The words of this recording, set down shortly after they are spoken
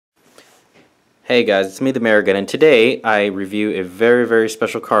Hey guys, it's me the Mayor again, and today I review a very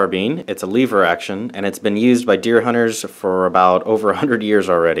special carbine. It's a lever action, and it's been used by deer hunters for about over 100 years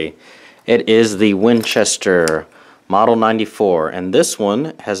already. It is the Winchester Model 94, and this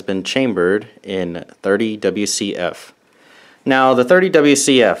one has been chambered in 30 WCF. Now, the 30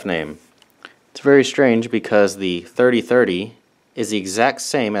 WCF name, it's very strange because the 3030 is the exact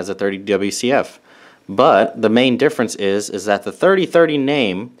same as the 30 WCF, but the main difference is that the 3030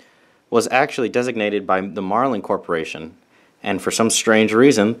 name was actually designated by the Marlin Corporation, and for some strange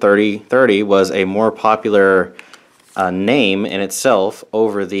reason 3030 was a more popular name in itself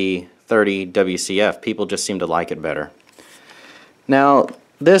over the 30 WCF. People just seem to like it better. Now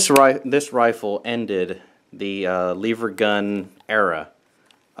this rifle ended the lever gun era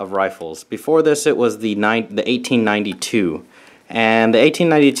of rifles. Before this it was the 1892, and the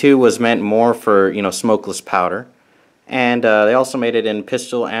 1892 was meant more for smokeless powder. And they also made it in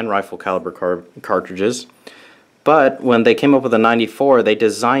pistol and rifle caliber cartridges. But when they came up with the 94, they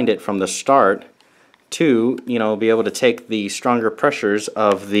designed it from the start to, be able to take the stronger pressures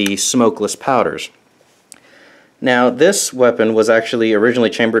of the smokeless powders. Now, this weapon was actually originally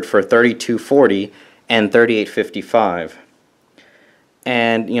chambered for 3240 and 3855.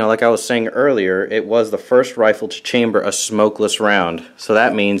 And, like I was saying earlier, it was the first rifle to chamber a smokeless round. So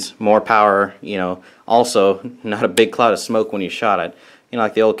that means more power, also not a big cloud of smoke when you shot it.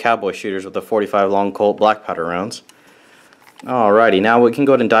 Like the old cowboy shooters with the 45 long Colt black powder rounds. Alrighty, now we can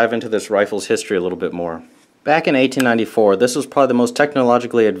go ahead and dive into this rifle's history a little bit more. Back in 1894, this was probably the most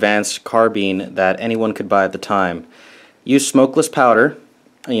technologically advanced carbine that anyone could buy at the time. Used smokeless powder.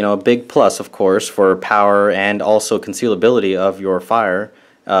 A big plus, of course, for power and also concealability of your fire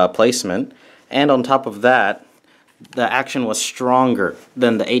placement. And on top of that, the action was stronger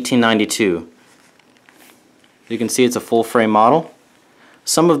than the 1892. You can see it's a full frame model.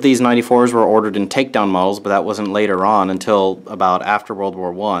 Some of these 94s were ordered in takedown models, but that wasn't later on until about after World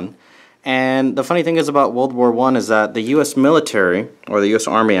War I. And the funny thing is about World War I is that the U.S. military, or the U.S.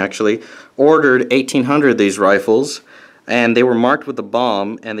 Army actually, ordered 1,800 of these rifles, and they were marked with the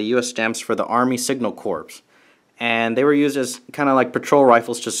bomb and the U.S. stamps for the Army Signal Corps. And they were used as kind of like patrol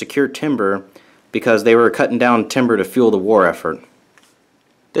rifles to secure timber because they were cutting down timber to fuel the war effort.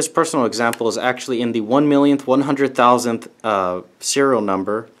 This personal example is actually in the 1,100,000th serial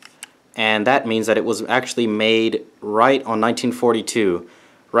number, and that means that it was actually made right on 1942,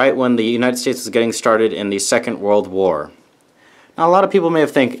 right when the United States was getting started in the Second World War. Now, a lot of people may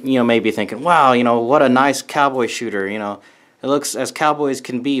be thinking, wow, what a nice cowboy shooter, it looks as cowboy as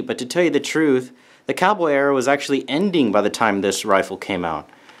can be. But to tell you the truth, the cowboy era was actually ending by the time this rifle came out.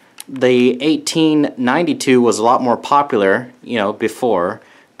 The 1892 was a lot more popular, before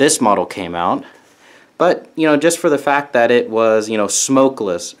this model came out. But, just for the fact that it was,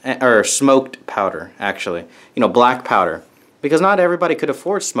 smokeless, or smoked powder, actually, black powder. Because not everybody could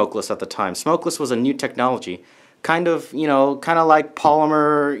afford smokeless at the time. Smokeless was a new technology. Kind of like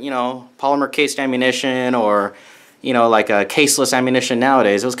polymer cased ammunition, or like a caseless ammunition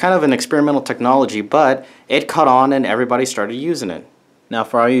nowadays. It was kind of an experimental technology, but it caught on and everybody started using it. Now,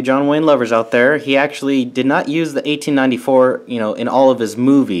 for all you John Wayne lovers out there, he actually did not use the 1894 in all of his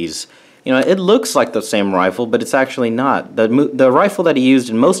movies. It looks like the same rifle, but it's actually not. The rifle that he used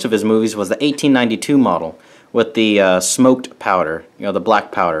in most of his movies was the 1892 model with the smoked powder, the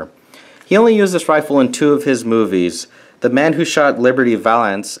black powder. He only used this rifle in 2 of his movies, The Man Who Shot Liberty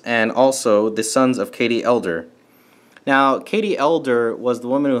Valance and also The Sons of Katie Elder. Now, Katie Elder was the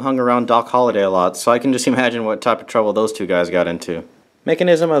woman who hung around Doc Holliday a lot, so I can just imagine what type of trouble those 2 guys got into.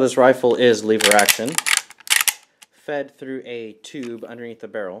 Mechanism of this rifle is lever action, fed through a tube underneath the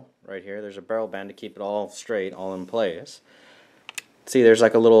barrel. Right here, there's a barrel band to keep it all straight, all in place. See, there's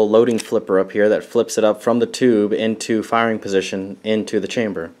like a little loading flipper up here that flips it up from the tube into firing position into the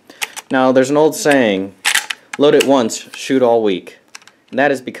chamber. Now, there's an old saying, load it once, shoot all week. And that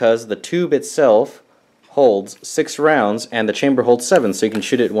is because the tube itself holds 6 rounds and the chamber holds 7, so you can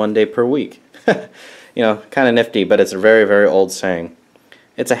shoot it 1 day per week. Kind of nifty, but it's a very old saying.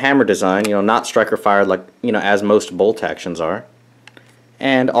 It's a hammer design, not striker fired like, as most bolt actions are.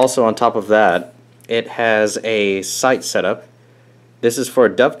 And also on top of that, it has a sight setup. This is for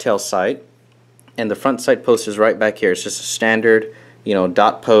a dovetail sight, and the front sight post is right back here. It's just a standard,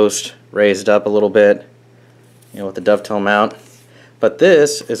 dot post raised up a little bit, with the dovetail mount. But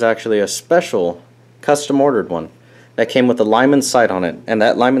this is actually a special custom ordered one that came with a Lyman sight on it, and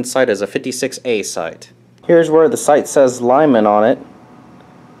that Lyman sight is a 56A sight. Here's where the sight says Lyman on it,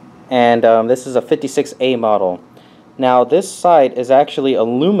 and this is a 56A model. Now, this sight is actually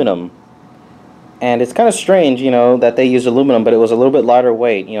aluminum, And it's kind of strange, you know, that they used aluminum, but it was a little bit lighter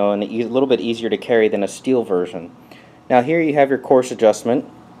weight, you know, and a little bit easier to carry than a steel version. Now here you have your course adjustment,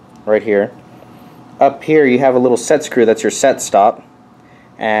 right here. Up here you have a little set screw, that's your set stop.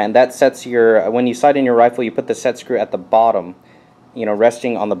 And that sets your, when you sight in your rifle, you put the set screw at the bottom, you know,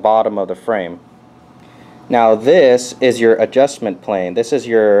 resting on the bottom of the frame. Now this is your adjustment plane. This is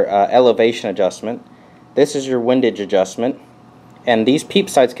your elevation adjustment. This is your windage adjustment. And these peep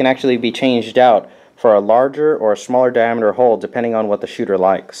sights can actually be changed out for a larger or a smaller diameter hole depending on what the shooter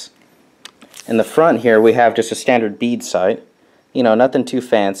likes. In the front here we have just a standard bead sight. You know, nothing too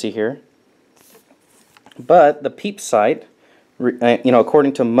fancy here. But the peep sight, you know,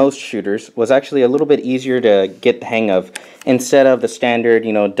 according to most shooters, was actually a little bit easier to get the hang of instead of the standard,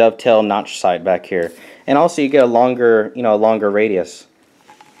 you know, dovetail notch sight back here. And also you get a longer, you know, longer radius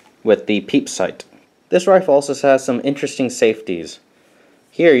with the peep sight. This rifle also has some interesting safeties.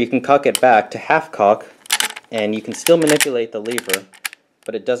 Here you can cock it back to half cock and you can still manipulate the lever,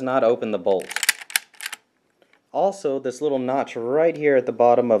 but it does not open the bolt. Also, this little notch right here at the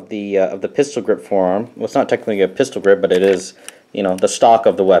bottom of the pistol grip forearm, well, it's not technically a pistol grip, but it is, you know, the stock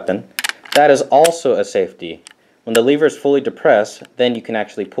of the weapon. That is also a safety. When the lever is fully depressed, then you can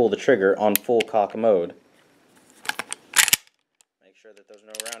actually pull the trigger on full cock mode. Make sure that there's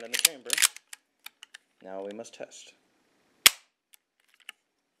no round in the chamber. Now we must test.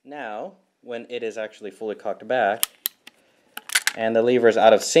 Now, when it is actually fully cocked back and the lever is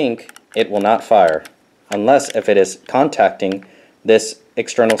out of sync, it will not fire, unless if it is contacting this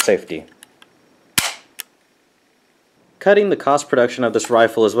external safety. Cutting the cost production of this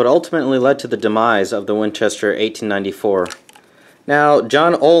rifle is what ultimately led to the demise of the Winchester 1894. Now,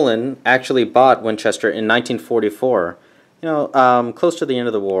 John Olin actually bought Winchester in 1944, you know, close to the end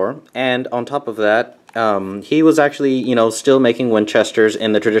of the war, and on top of that, he was actually, you know, still making Winchesters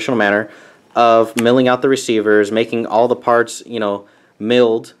in the traditional manner of milling out the receivers, making all the parts, you know,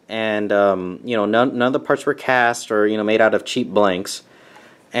 milled, and you know, none of the parts were cast or, you know, made out of cheap blanks.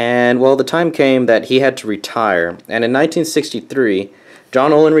 And well, the time came that he had to retire, and in 1963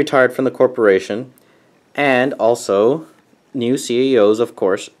 John Olin retired from the corporation, and also new CEOs, of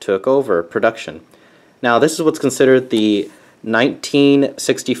course, took over production. Now this is what's considered the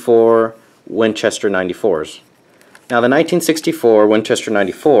 1964 Winchester 94s. Now the 1964 Winchester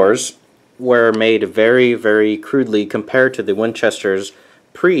 94s were made very, very crudely compared to the Winchesters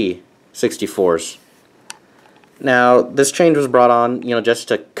pre-64s. Now, this change was brought on, you know, just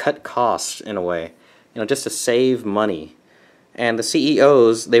to cut costs in a way, you know, just to save money. And the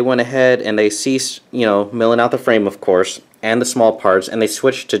CEOs, they went ahead and they ceased, you know, milling out the frame, of course, and the small parts, and they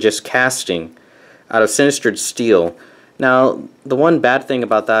switched to just casting out of sinistered steel. Now, the one bad thing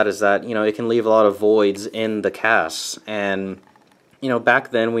about that is that, you know, it can leave a lot of voids in the casts, and, you know, back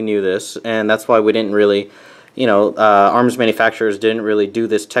then we knew this, and that's why we didn't really, you know, arms manufacturers didn't really do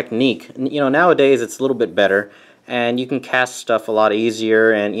this technique. You know, nowadays it's a little bit better, and you can cast stuff a lot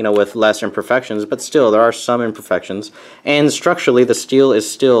easier and, you know, with less imperfections, but still there are some imperfections, and structurally the steel is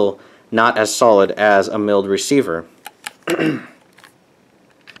still not as solid as a milled receiver.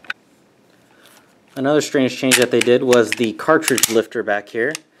 Another strange change that they did was the cartridge lifter back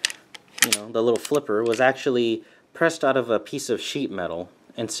here, you know, the little flipper, was actually pressed out of a piece of sheet metal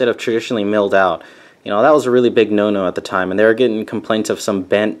instead of traditionally milled out. You know, that was a really big no-no at the time, and they were getting complaints of some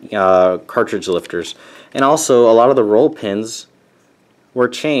bent cartridge lifters. And also, a lot of the roll pins were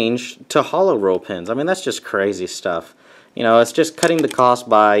changed to hollow roll pins. I mean, that's just crazy stuff. You know, it's just cutting the cost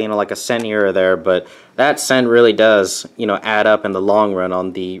by, you know, like a cent here or there, but that cent really does, you know, add up in the long run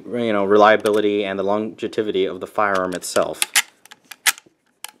on the, you know, reliability and the longevity of the firearm itself.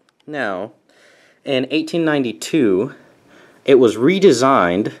 Now, in 1892, it was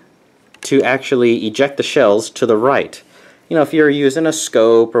redesigned to actually eject the shells to the right. You know, if you're using a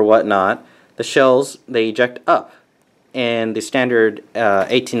scope or whatnot, the shells, they eject up in the standard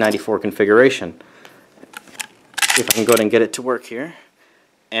 1894 configuration. See if I can go ahead and get it to work here.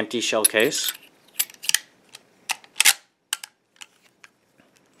 Empty shell case.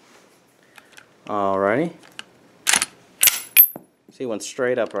 Alrighty. See, it went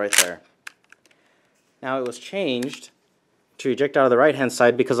straight up right there. Now it was changed to eject out of the right hand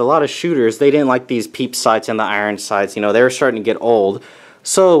side because a lot of shooters, they didn't like these peep sights and the iron sights. You know, they were starting to get old.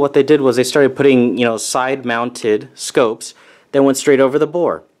 So what they did was they started putting, you know, side mounted scopes that went straight over the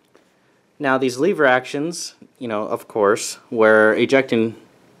bore. Now these lever actions, you know, of course, were ejecting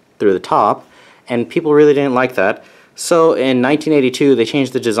through the top, and people really didn't like that. So in 1982 they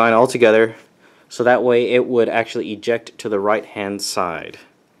changed the design altogether so that way it would actually eject to the right hand side.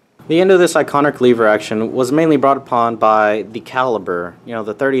 The end of this iconic lever action was mainly brought upon by the caliber. You know,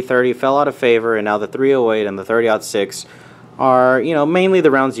 the 30-30 fell out of favor, and now the 308 and the 30-06 are, you know, mainly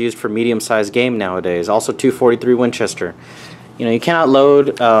the rounds used for medium-sized game nowadays. Also 243 Winchester. You know, you cannot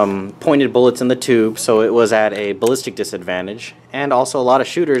load pointed bullets in the tube, so it was at a ballistic disadvantage. And also a lot of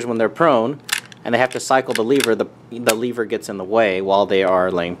shooters, when they're prone and they have to cycle the lever, the lever gets in the way while they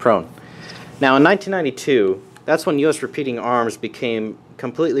are laying prone. Now in 1992, that's when U.S. repeating arms became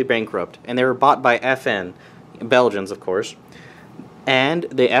completely bankrupt, and they were bought by FN, Belgians of course, and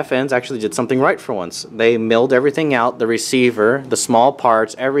the FNs actually did something right for once. They milled everything out, the receiver, the small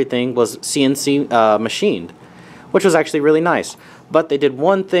parts, everything was CNC machined, which was actually really nice. But they did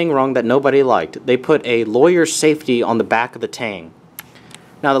one thing wrong that nobody liked. They put a lawyer's safety on the back of the Tang.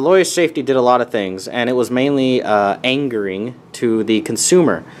 Now the lawyer's safety did a lot of things, and it was mainly angering to the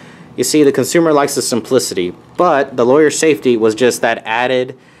consumer. You see, the consumer likes the simplicity, but the lawyer's safety was just that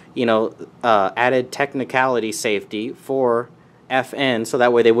added, you know, added technicality safety for FN, so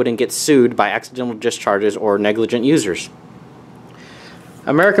that way they wouldn't get sued by accidental discharges or negligent users.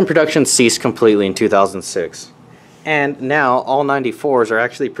 American production ceased completely in 2006, and now all 94s are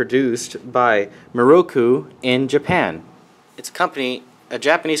actually produced by Miroku in Japan. It's a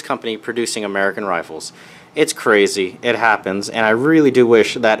Japanese company producing American rifles. It's crazy, it happens, and I really do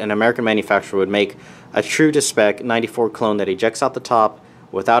wish that an American manufacturer would make a true-to-spec 94 clone that ejects out the top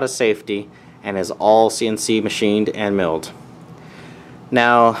without a safety and is all CNC machined and milled.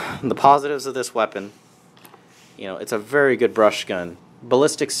 Now, the positives of this weapon, you know, it's a very good brush gun.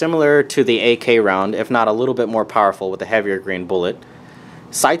 Ballistic similar to the AK round, if not a little bit more powerful with a heavier grain bullet.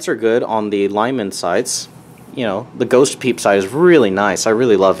 Sights are good on the Lyman sights. You know, the Ghost Peep sight is really nice, I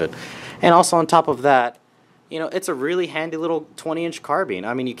really love it. And also on top of that, you know, it's a really handy little 20-inch carbine.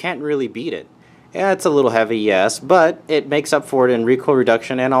 I mean, you can't really beat it. Yeah, it's a little heavy, yes, but it makes up for it in recoil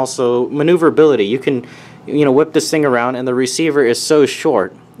reduction and also maneuverability. You can, you know, whip this thing around, and the receiver is so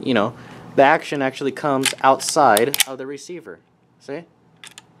short, you know, the action actually comes outside of the receiver. See?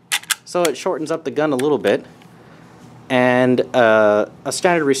 So it shortens up the gun a little bit, and a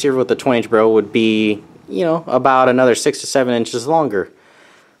standard receiver with a 20-inch barrel would be, you know, about another 6 to 7 inches longer.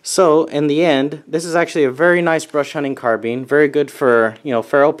 So, in the end, this is actually a very nice brush hunting carbine, very good for, you know,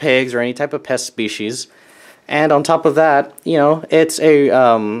 feral pigs or any type of pest species. And on top of that, you know, it's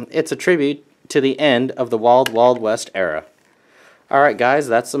a tribute to the end of the Wild Wild West era. Alright guys,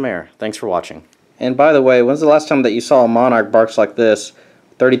 that's the mare. Thanks for watching. And by the way, when's the last time that you saw a Monarch barks like this?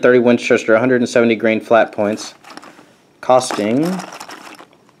 30-30 Winchester, 170 grain flat points, costing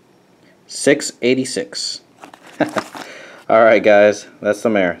 $686. Alright guys, that's the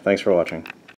mare. Thanks for watching.